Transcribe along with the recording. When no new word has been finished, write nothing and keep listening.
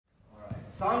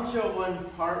Sansho 1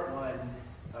 Part 1.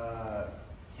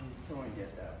 Can someone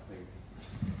get that, please?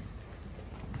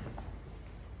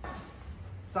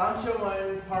 Sansho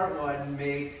 1 Part 1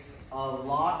 makes a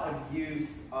lot of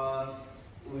use of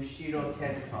Ushido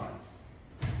Tenkan.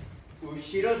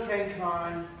 Ushido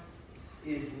Tenkan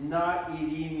is not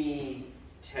Irimi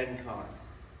Tenkan.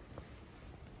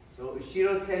 So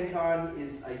Ushido Tenkan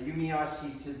is a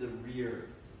Yumiashi to the rear.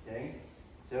 Okay?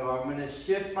 So I'm going to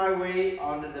shift my weight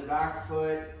onto the back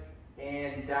foot,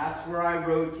 and that's where I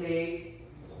rotate,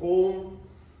 home,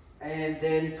 and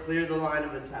then clear the line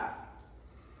of attack.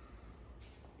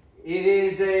 It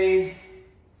is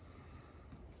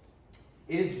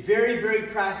very, very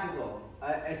practical,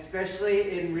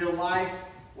 especially in real life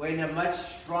when a much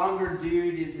stronger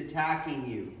dude is attacking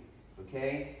you.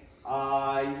 Okay?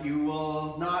 You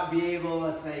will not be able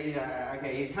to say,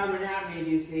 okay, he's coming at me, and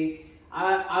you say,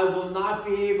 I will not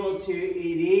be able to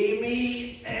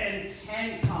irimi and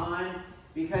tenkan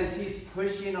because he's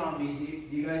pushing on me.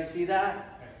 Do you guys see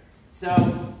that? So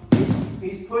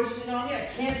he's pushing on me. I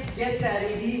can't get that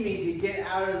irimi to get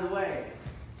out of the way.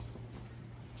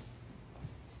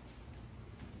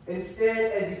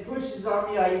 Instead, as he pushes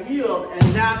on me, I yield,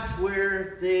 and that's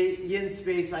where the yin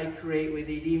space I create with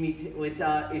irimi, with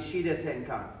Ushido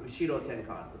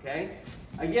Tenkan. Okay.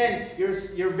 Again,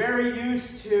 you're very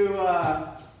used to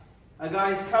a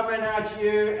guy's coming at you,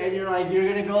 and you're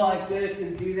gonna go like this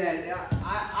and do that.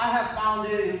 I have found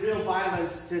it in real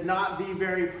violence to not be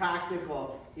very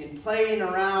practical. In playing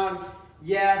around,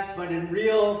 yes, but in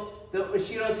real, the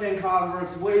Ushido Tenkan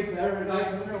works way better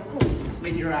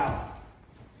when you're out.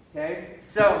 Okay,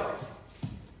 so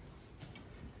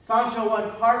Sansho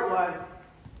 1 Part 1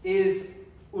 is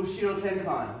Ushido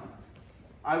Tenkan.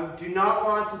 I do not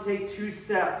want to take 2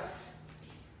 steps,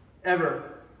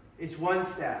 ever. It's 1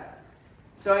 step.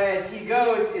 So as he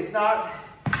goes, it's not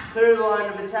clear the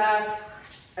line of attack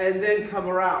and then come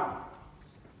around.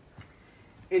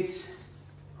 It's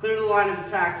clear the line of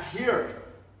attack here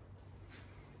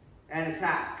and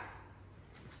attack.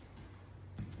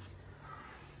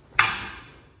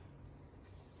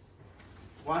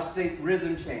 Watch the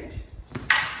rhythm change.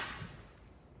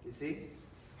 You see?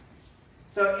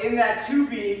 So in that 2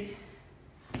 beat,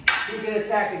 he can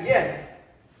attack again.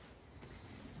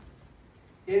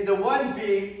 In the 1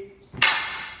 beat,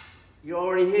 you're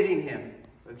already hitting him.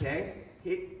 Okay?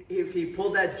 If he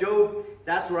pulled that joke,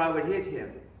 that's where I would hit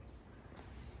him.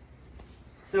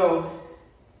 So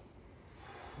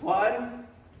 1,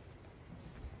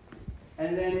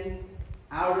 and then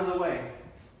out of the way.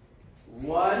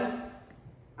 1,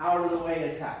 out of the way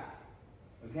attack.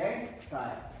 Okay?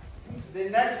 Try it. The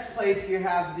next place you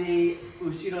have the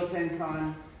Ushido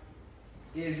Tenkan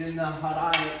is in the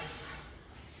Harai.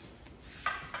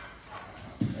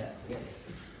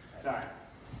 Sorry.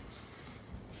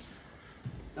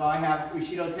 So I have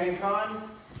Ushido Tenkan.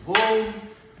 Boom.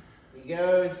 He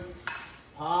goes.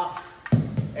 Pop.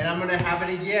 And I'm going to have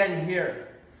it again here.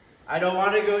 I don't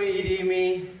want to go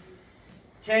Irimi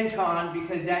Tenkan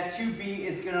because that 2 beat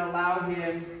is going to allow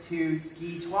him to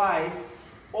ski twice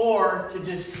or to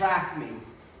distract me.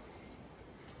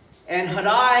 And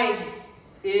Harai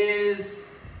is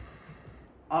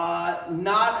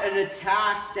not an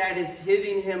attack that is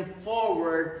hitting him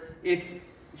forward.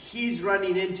 He's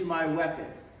running into my weapon.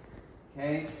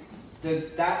 Okay? So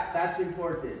that's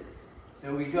important.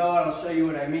 So we go, and I'll show you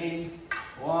what I mean.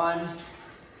 1,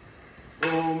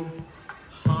 boom,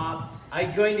 hop.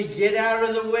 I'm going to get out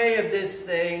of the way of this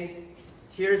thing.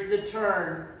 Here's the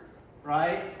turn,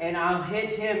 right? And I'll hit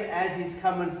him as he's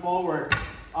coming forward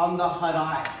on the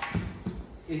Harai.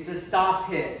 It's a stop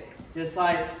hit. Just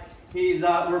like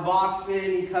we're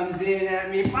boxing, he comes in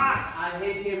at me, bah! I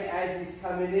hit him as he's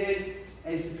coming in,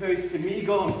 as opposed to me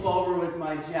going forward with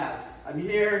my jab. I'm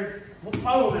here,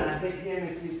 boom, and I hit him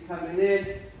as he's coming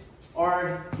in.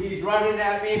 Or he's running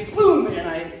at me, boom, and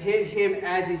I hit him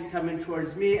as he's coming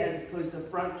towards me, as opposed to a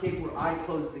front kick where I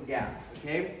close the gap,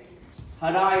 okay?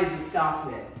 Harai is a stop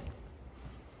hit.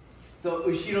 So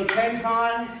Ushido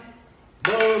Tenkan,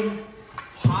 boom,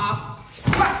 pop,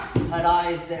 whack,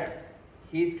 Harai is there.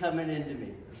 He's coming into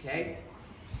me, okay?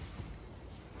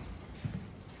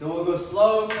 So we'll go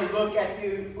slow to look at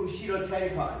the Ushido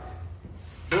Tenkan.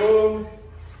 Boom,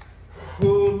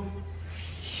 boom.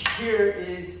 Here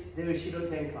is the Ushido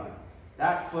Tenkan.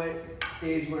 That foot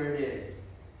stays where it is,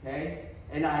 okay?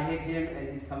 And I hit him as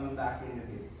he's coming back into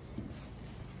me.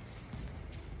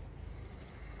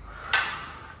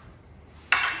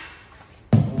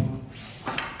 Boom.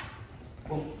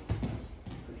 Boom.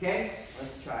 Okay?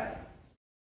 Let's try it.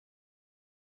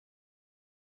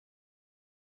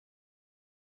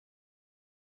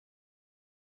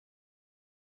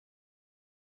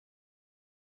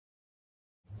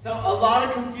 So a lot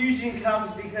of confusion comes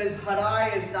because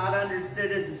Harai is not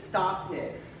understood as a stop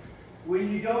hit.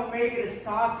 When you don't make it a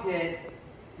stop hit,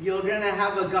 you're going to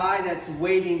have a guy that's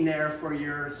waiting there for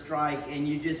your strike, and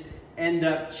you just end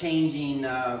up changing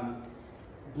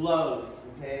blows,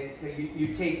 okay? So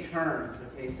you take turns,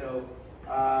 okay? So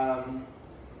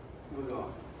we'll go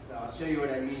on. So I'll show you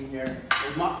what I mean here.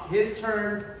 His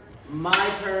turn,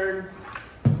 my turn,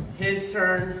 his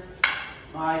turn,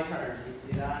 my turn.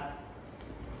 You see that?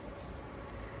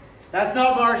 That's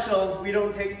not martial. You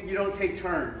don't take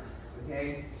turns,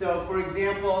 okay? So for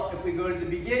example, if we go to the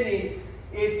beginning,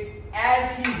 it's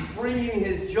as he's bringing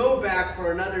his Joe back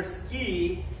for another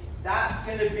ski, that's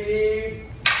gonna be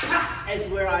is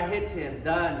where I hit him.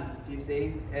 Done. Do you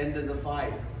see? End of the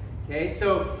fight. Okay,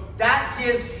 so that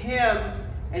gives him,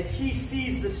 as he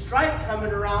sees the strike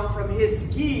coming around from his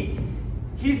ski,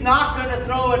 he's not gonna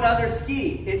throw another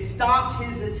ski. It stopped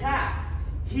his attack.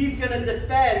 He's gonna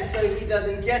defend so he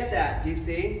doesn't get that. Do you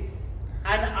see?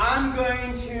 And I'm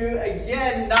going to,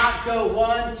 again, not go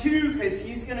 1, 2, because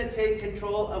he's going to take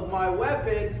control of my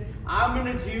weapon. I'm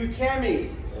going to do kemi,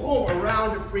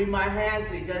 around to free my hand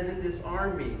so he doesn't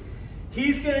disarm me.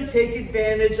 He's going to take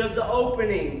advantage of the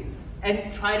opening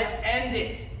and try to end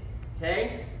it,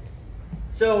 okay?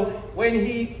 So when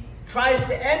he tries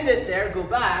to end it there, go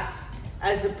back,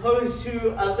 as opposed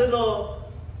to a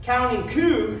little counting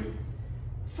coup,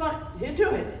 fuck, you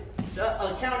do it.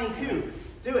 A counting coup,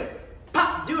 do it.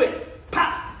 Pop, do it.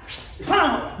 Pop,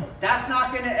 pop. That's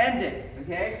not going to end it,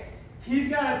 okay? He's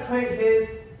going to put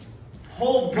his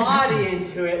whole body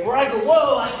into it, where I go,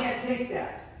 whoa, I can't take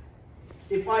that.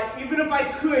 Even if I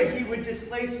could, he would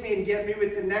displace me and get me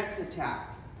with the next attack.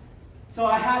 So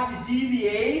I have to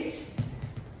deviate,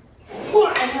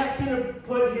 and that's going to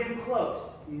put him close.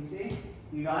 You see?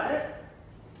 You got it?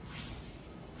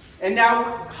 And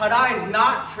now Harai is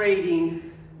not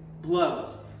trading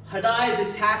blows. Harai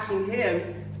is attacking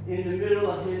him in the middle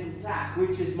of his attack,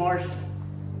 which is martial.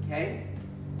 Okay?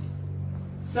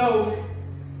 So,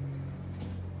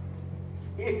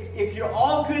 if you're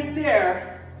all good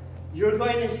there, you're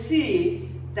going to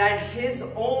see that his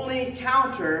only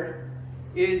counter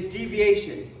is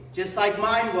deviation, just like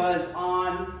mine was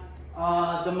on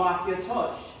the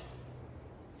Makyatosh.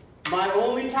 My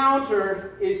only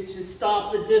counter is to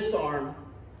stop the disarm.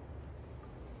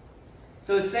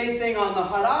 So same thing on the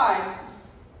Harai.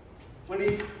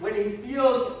 When he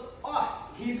feels, oh,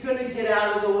 he's going to get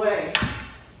out of the way.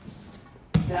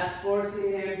 That's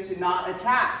forcing him to not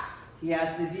attack. He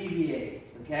has to deviate,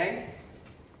 okay?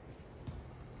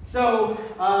 So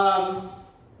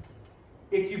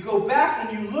if you go back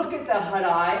and you look at the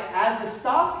Harai as a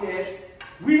stop hit,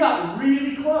 we got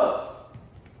really close.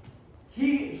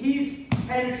 He's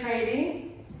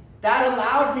penetrating. That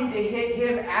allowed me to hit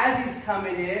him as he's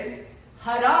coming in.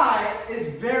 Harai is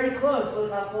very close.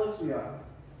 Look how close we are.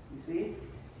 You see?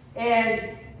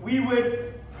 And we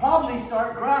would probably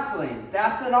start grappling.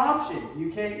 That's an option.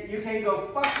 You can go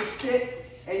fuck the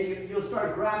stick and you'll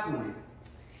start grappling.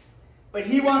 But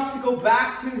he wants to go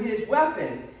back to his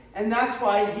weapon. And that's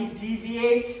why he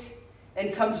deviates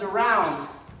and comes around.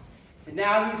 And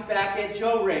now he's back at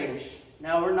Joe range.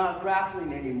 Now we're not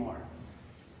grappling anymore.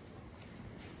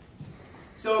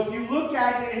 So if you look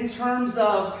at it in terms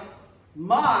of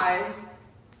Maai,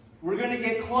 we're going to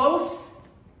get close,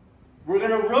 we're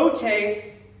going to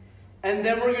rotate, and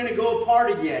then we're going to go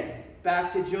apart again,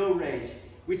 back to Joe range,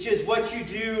 which is what you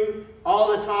do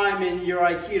all the time in your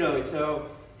Aikido. So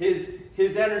his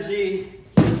energy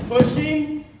is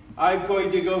pushing, I'm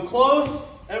going to go close,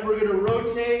 and we're going to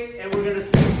rotate, and we're going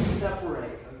to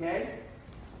separate, okay?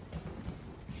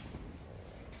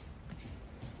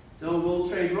 So we'll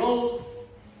trade rolls,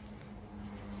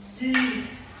 ski,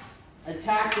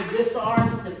 attack to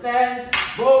disarm, defense,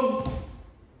 boom.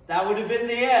 That would have been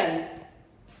the end.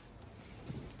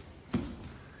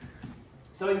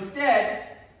 So instead,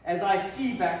 as I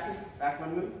ski back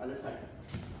one move, other side.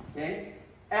 Okay?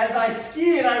 As I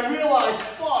ski and I realize,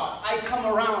 fuck, I come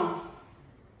around.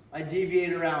 I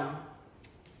deviate around.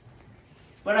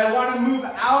 But I want to move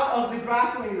out of the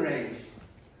grappling range.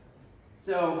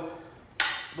 So,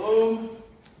 boom,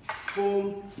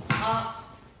 boom, up,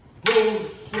 boom,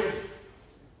 here.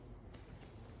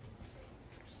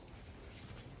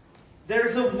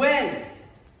 There's a when.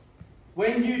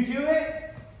 When you do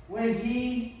it, when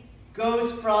he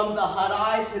goes from the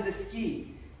Harai to the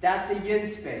ski. That's a yin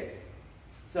space.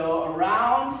 So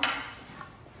around,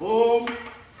 boom,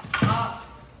 up,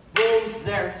 boom,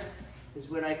 there is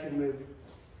when I can move.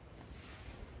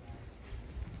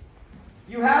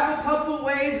 You have a couple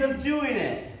ways of doing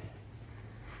it.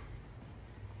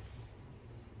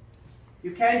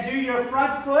 You can do your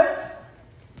front foot.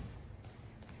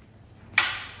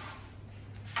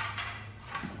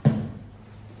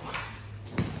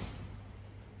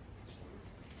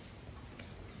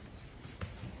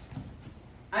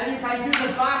 And you can do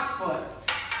the back foot.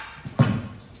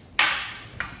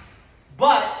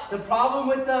 But the problem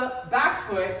with the back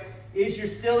foot is you're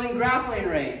still in grappling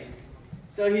range.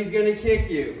 So he's going to kick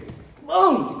you.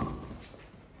 Boom!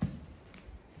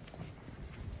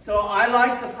 So I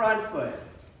like the front foot.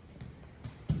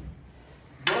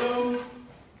 Boom,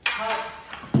 up,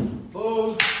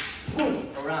 boom, boom,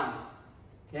 around.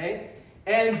 Okay?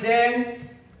 And then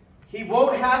he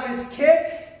won't have his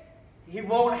kick. He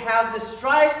won't have the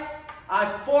strike. I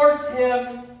force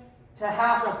him to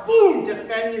have to, boom,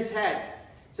 defend his head.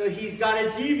 So he's got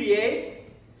to deviate.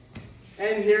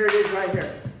 And here it is right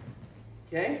here.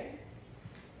 Okay?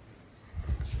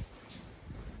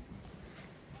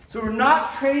 So we're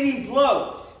not trading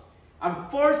blows. I'm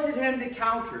forcing him to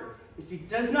counter. If he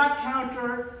does not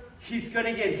counter, he's going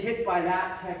to get hit by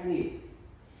that technique.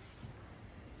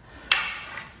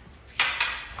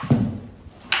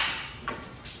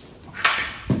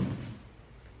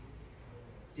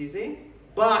 Do you see?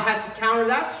 But I have to counter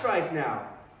that strike now.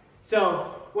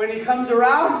 So when he comes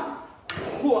around,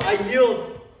 I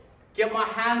yield, get my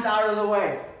hands out of the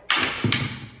way.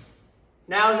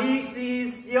 Now he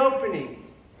sees the opening.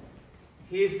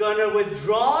 He's going to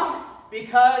withdraw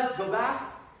because, go back,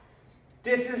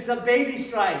 this is a baby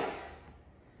strike.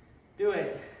 Do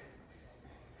it.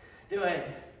 Do it.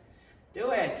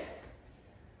 Do it.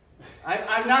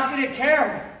 I'm not going to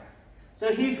care.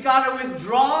 So he's got to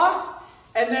withdraw,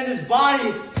 and then his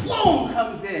body, boom,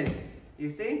 comes in.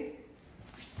 You see?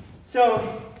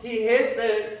 So he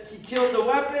killed the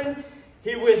weapon,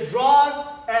 he withdraws,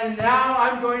 and now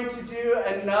I'm going to do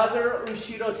another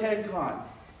Ushido Tenkan.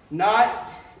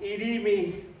 Not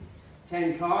Irimi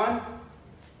Tenkan.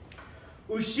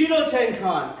 Ushido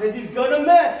Tenkan, because he's going to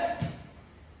miss.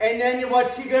 And then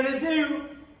what's he going to do?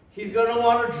 He's going to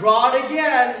want to draw it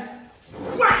again.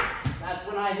 Whack! That's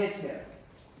when I hit him.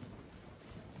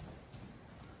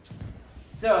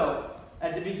 So,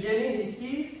 at the beginning, he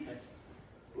sees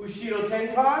Ushido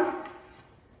Tenkan.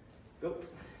 Go.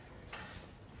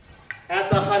 At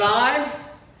the Harai,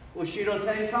 Ushido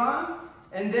Tenkan.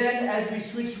 And then as we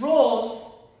switch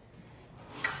roles,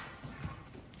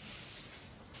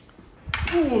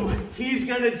 boom, he's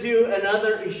going to do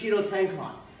another Ushido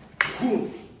Tenkan.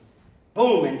 Boom,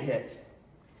 boom, and hit.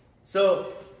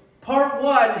 So part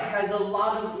one has a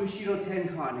lot of Ushido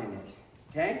Tenkan in it.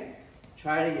 Okay?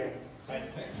 Try it again.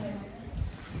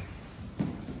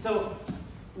 So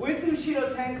with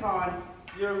Ushido Tenkan,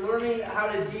 you're learning how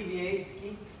to deviate.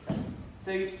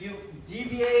 So you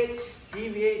deviate, do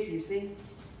you see?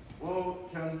 Boom,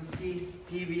 comes the ski,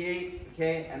 deviate,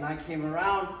 okay, and I came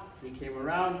around, he came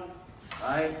around,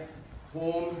 right,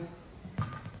 boom.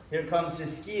 Here comes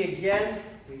his ski again,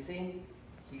 you see?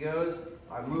 He goes,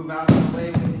 I move out of the way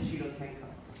with Ushido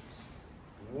Tenkan.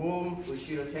 Boom,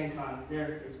 Ushido Tenkan,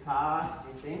 there is pass,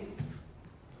 you see?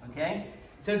 Okay?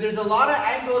 So there's a lot of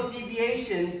angle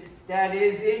deviation that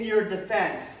is in your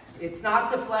defense. It's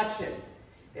not deflection.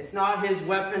 It's not his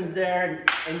weapons there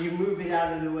and you move it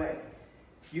out of the way.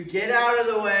 You get out of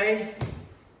the way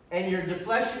and your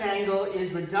deflection angle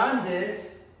is redundant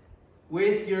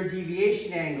with your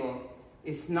deviation angle.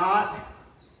 It's not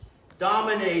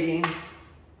dominating.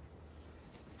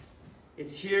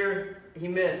 It's here, he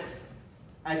missed,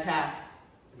 attack,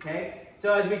 okay?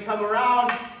 So as we come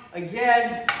around,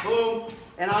 again, boom,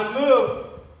 and I move,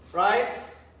 right?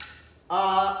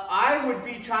 I would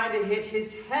be trying to hit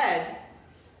his head.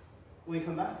 Will you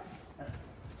come back?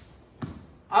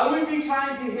 I would be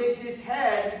trying to hit his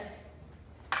head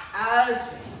as,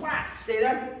 whack, stay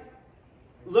there.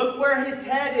 Look where his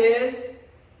head is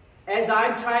as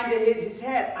I'm trying to hit his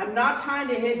head. I'm not trying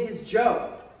to hit his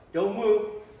jaw. Don't move.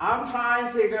 I'm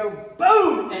trying to go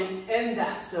boom and end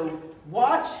that. So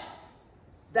watch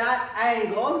that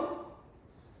angle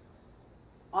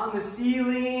on the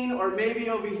ceiling or maybe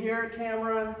over here,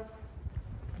 camera.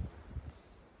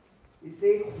 You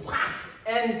see? Whack!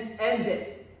 End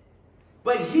it.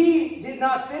 But he did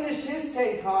not finish his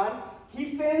Tenkan.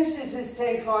 He finishes his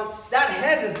Tenkan. That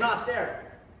head is not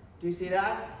there. Do you see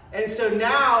that? And so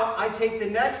now I take the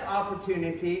next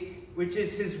opportunity, which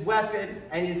is his weapon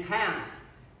and his hands.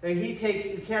 So he takes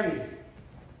Ukemi.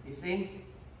 You see?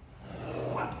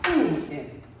 Boom!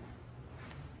 In.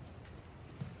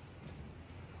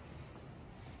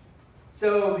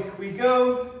 So we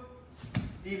go,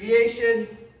 deviation,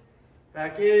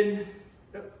 back in,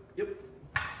 yep,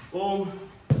 boom.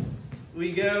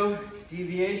 We go,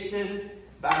 deviation,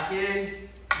 back in,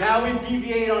 Now we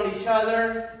deviate on each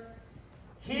other.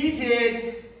 He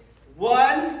did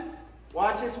one,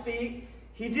 watch his feet.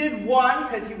 He did one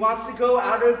because he wants to go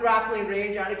out of grappling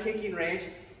range, out of kicking range.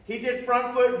 He did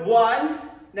front foot, one,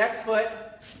 next foot,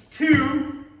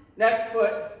 two, next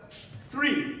foot,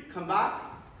 three. Come back.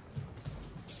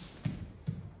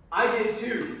 I did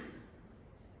two.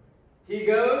 He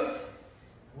goes,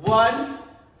 one,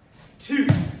 two.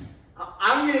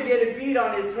 I'm going to get a beat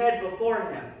on his head before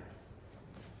him.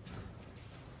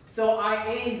 So I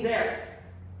aim there.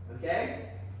 Okay?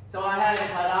 So I had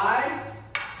Harai,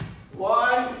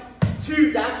 one,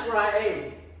 two. That's where I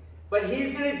aim. But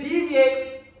he's going to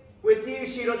deviate with the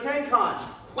Ushido Tenkan.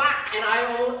 Whack! And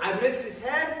I missed his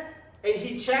head. And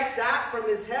he checked that from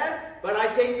his head. But I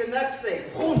take the next thing.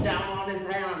 Boom, down on his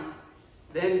hands.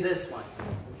 Then this one.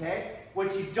 Okay?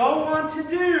 What you don't want to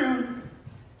do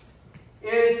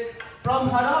is from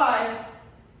Harai,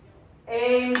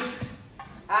 aim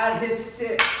at his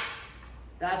stick.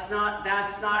 That's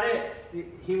not it.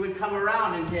 He would come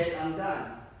around and hit, I'm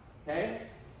done. Okay?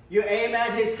 You aim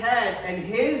at his head and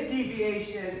his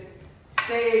deviation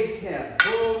saves him.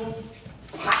 Boom.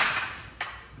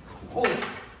 Boom.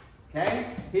 Okay?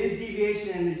 His deviation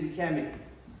and his ukemi.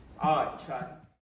 Alright, try.